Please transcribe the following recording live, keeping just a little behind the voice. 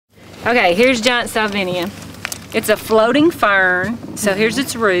Okay, here's Giant Salvinia. It's a floating fern, so here's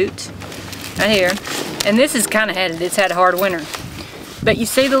its root, right here. And this is kind of headed, it's had a hard winter. But you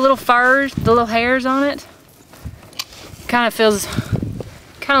see the little furs, the little hairs on it? Kind of looks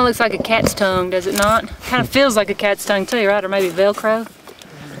like a cat's tongue, does it not? Kind of feels like a cat's tongue too, right? Or maybe Velcro.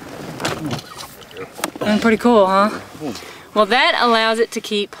 And pretty cool, huh? Well, that allows it to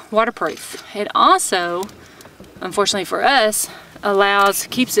keep waterproof. It also, unfortunately for us,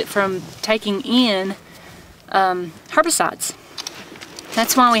 keeps it from taking in herbicides.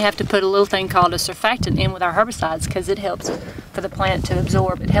 That's why we have to put a little thing called a surfactant in with our herbicides, because it helps for the plant to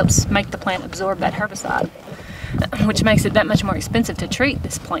absorb. It helps make the plant absorb that herbicide, which makes it that much more expensive to treat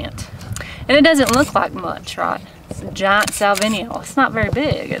this plant. And it doesn't look like much, right? It's a Giant Salvinia. Well, it's not very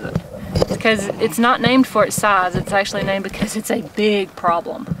big, is it? Because it's not named for its size. It's actually named because it's a big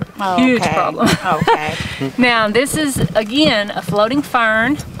problem. Oh, huge problem. Okay. Now, this is, again, a floating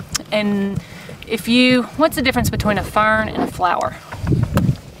fern. And what's the difference between a fern and a flower?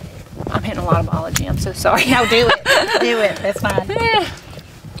 I'm hitting a lot of biology. I'm so sorry. No, do it. Do it. That's fine.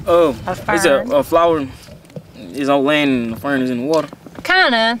 It's a flower is on land and the fern is in the water.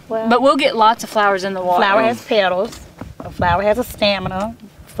 Kinda, but we'll get lots of flowers in the water. Flower has petals. A flower has a stamina.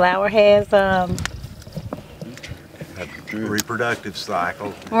 Flower has reproductive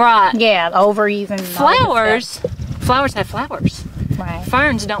cycle. Right. Yeah, ovaries and flowers have flowers. Right.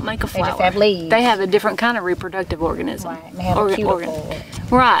 Ferns don't make a flower. They just have leaves. They have a different kind of reproductive organism. Right. They have a cuticle.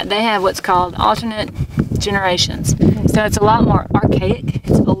 Right. They have what's called alternate generations. So it's a lot more archaic.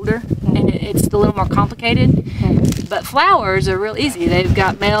 It's older, and it's a little more complicated. But flowers are real easy. They've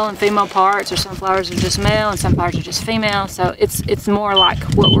got male and female parts, or some flowers are just male and some flowers are just female. So it's more like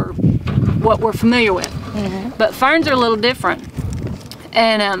what we're familiar with. But ferns are a little different.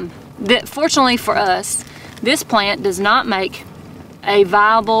 And fortunately for us, this plant does not make a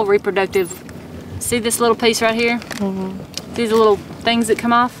viable reproductive. See this little piece right here? These little things that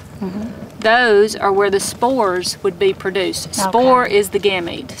come off? Those are where the spores would be produced. Spore is the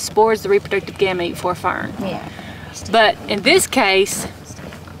gamete. Spore is the reproductive gamete for a fern. Yeah. But in this case,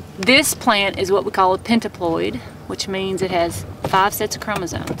 this plant is what we call a pentaploid, which means it has 5 sets of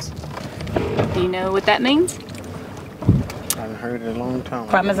chromosomes. Do you know what that means? I haven't heard it in a long time.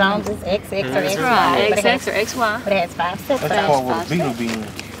 Chromosomes is XX or XY. Right, XX or XY. But it has 5 sets. That's called what a beetle being.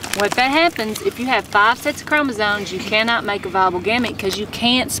 What that happens, if you have 5 sets of chromosomes, you cannot make a viable gamete because you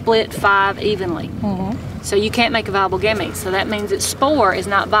can't split 5 evenly. So you can't make a viable gamete. So that means that spore is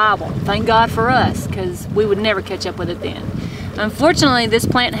not viable. Thank God for us, because we would never catch up with it then. Unfortunately, this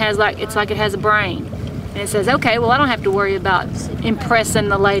plant has it's like it has a brain. And it says, okay, well, I don't have to worry about impressing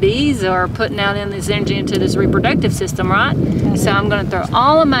the ladies or putting out in this energy into this reproductive system, right? So I'm going to throw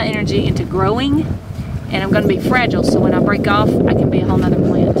all of my energy into growing, and I'm going to be fragile, so when I break off, I can be a whole nother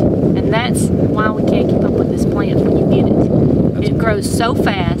plant. And that's why we can't keep up with this plant when you get it. It grows so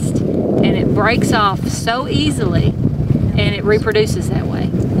fast, and it breaks off so easily, and it reproduces that way.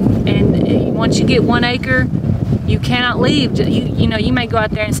 And once you get 1 acre, you cannot leave. You know, you may go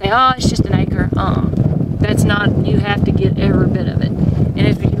out there and say, oh, it's just an acre. That's not, you have to get every bit of it. And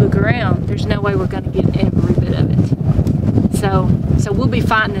if you look around, there's no way we're going to get every bit of it. So we'll be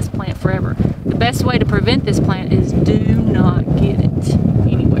fighting this plant forever. The best way to prevent this plant is do not get it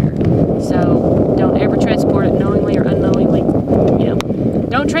anywhere. So don't ever transport it knowingly or unknowingly. You know,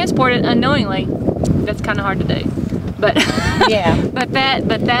 don't transport it unknowingly. That's kind of hard to do. But yeah. but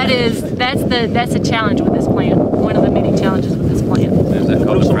that's a challenge with this plant. One of the many challenges with this plant. Is that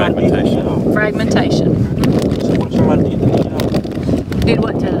called fragmentation? Fragmentation. What somebody did Did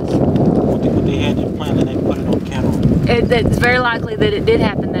what to us? What they had this plant and they put it on cattle. It's very likely that it did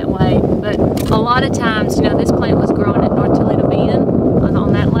happen that way, but a lot of times, you know, this plant was growing at North Toledo Bend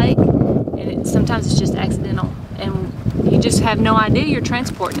on that lake, and sometimes it's just accidental, and you just have no idea you're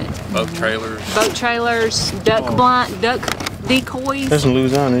transporting it. Boat trailers. Boat trailers, duck decoys. That's in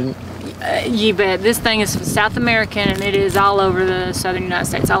Louisiana, isn't it? You bet. This thing is South American, and it is all over the southern United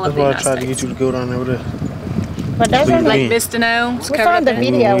States, all over the United States. That's why I tried to get you to go down there with it. But doesn't Lake Bistino. What's on the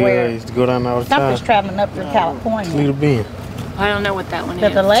video where I used to go down there all the time. something's traveling up through California? Toledo Bend. I don't know what that one is.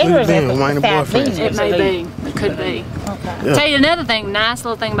 But the later is Toledo Bend, mine and boyfriend. It may be. It could be. Okay. Yeah. Tell you another thing, nice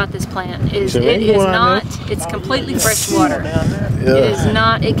little thing about this plant is it's completely fresh water. It is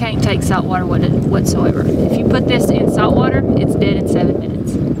not, it can't take salt water whatsoever. If you put this in salt water, it's dead in 7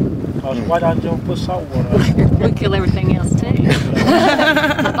 minutes. Why don't you put salt water? We kill everything else too.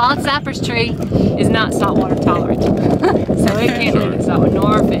 The bald cypress tree is not saltwater tolerant, so it can't live in salt water,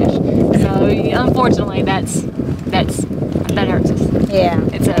 nor fish. So unfortunately, that hurts us. Yeah.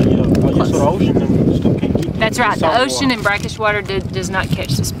 It's a So the ocean and stuff can't keep That's right. The Salt ocean water. and brackish water does not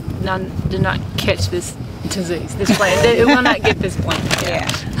catch this. Do not catch this disease. This plant. It will not get this plant.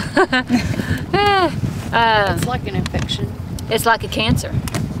 It's like an infection. It's like a cancer,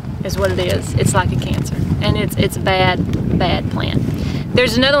 is what it is. It's like a cancer, and it's a bad plant.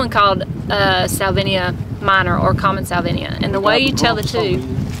 There's another one called Salvinia minor or common Salvinia, and the way you tell the two.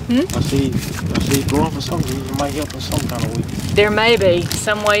 I see it growing for some reason. It might help in some kind of way. There may be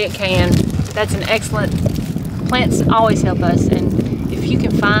some way it can. That's an excellent. Plants always help us, and if you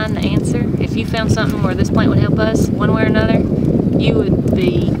can find the answer, if you found something where this plant would help us one way or another, you would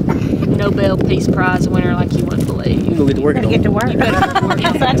be Nobel Peace Prize winner like you wouldn't believe. You go get to work. Get to work.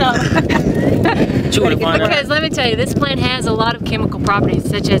 Because let me tell you, this plant has a lot of chemical properties,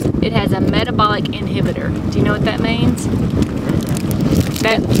 such as it has a metabolic inhibitor. Do you know what that means?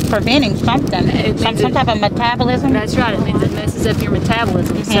 Preventing something, some type of metabolism. That's right. It means it messes up your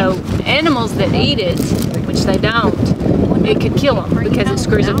metabolism. So animals that eat it, which they don't, it could kill them because it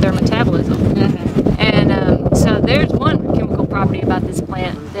screws up their metabolism. And so there's one chemical property about this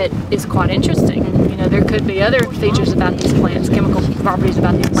plant that is quite interesting. You know, there could be other features about these plants, chemical properties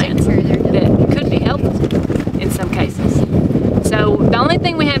about these plants that could be helpful in some cases. So the only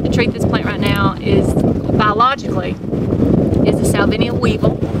thing we have to treat this plant right now is biologically is the Salvinia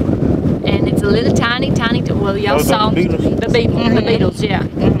weevil, and it's a little tiny, well, y'all saw the beetles, yeah.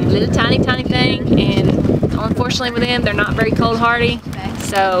 Little tiny thing, and unfortunately with them, they're not very cold hardy.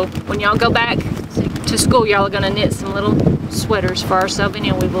 So when y'all go back to school, y'all are gonna knit some little sweaters for our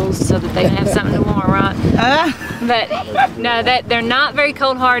Salvinia weevils so that they can have something to wear, right? But no, they're not very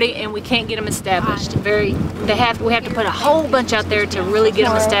cold hardy, and we can't get them established. We have to put a whole bunch out there to really get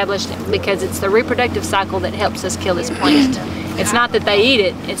them established, because it's the reproductive cycle that helps us kill this plant. It's not that they eat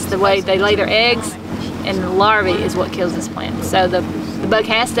it; it's the way they lay their eggs, and the larvae is what kills this plant. So the bug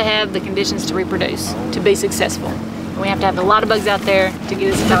has to have the conditions to reproduce to be successful. And we have to have a lot of bugs out there to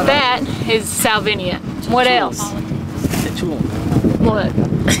get us. But that is Salvinia. What else? What?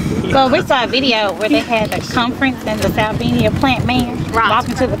 Well, we saw a video where they had a conference and the Salvinia plant man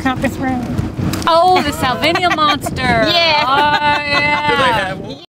walking to the conference room. Oh, the Salvinia monster. Yeah. Oh, yeah.